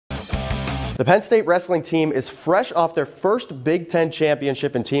The Penn State wrestling team is fresh off their first Big Ten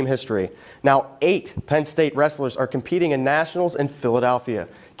championship in team history. Now 8 Penn State wrestlers are competing in nationals in Philadelphia,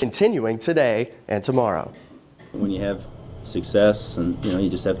 continuing today and tomorrow. When you have success, and you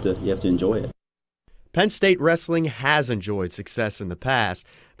just have to enjoy it. Penn State wrestling has enjoyed success in the past,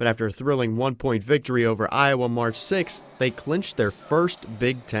 but after a thrilling 1-point victory over Iowa March 6th, they clinched their first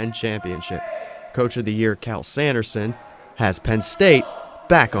Big Ten championship. Coach of the Year Cal Sanderson has Penn State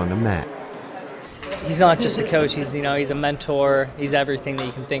back on the mat. He's not just a coach, he's a mentor, he's everything that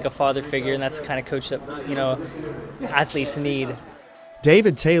you can think of, father figure, and that's the kind of coach that, athletes need.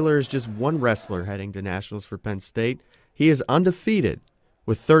 David Taylor is just one wrestler heading to nationals for Penn State. He is undefeated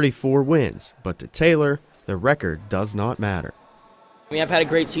with 34 wins, but to Taylor, the record does not matter. I've had a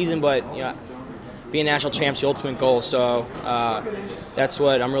great season, but being national champ's the ultimate goal, so that's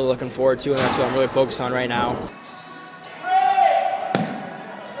what I'm really looking forward to, and that's what I'm really focused on right now.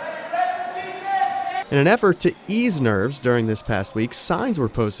 In an effort to ease nerves during this past week, signs were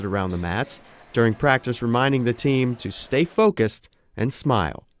posted around the mats during practice reminding the team to stay focused and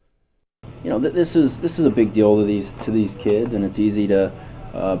smile. This is a big deal to these kids, and it's easy to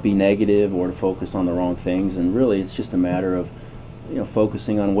be negative or to focus on the wrong things, and really it's just a matter of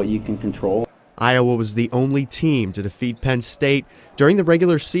focusing on what you can control. Iowa was the only team to defeat Penn State during the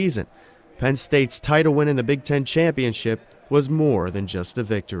regular season. Penn State's title win in the Big Ten championship was more than just a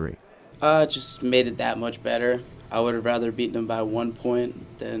victory. Just made it that much better. I would have rather beaten them by 1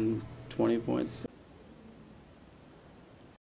 point than 20 points.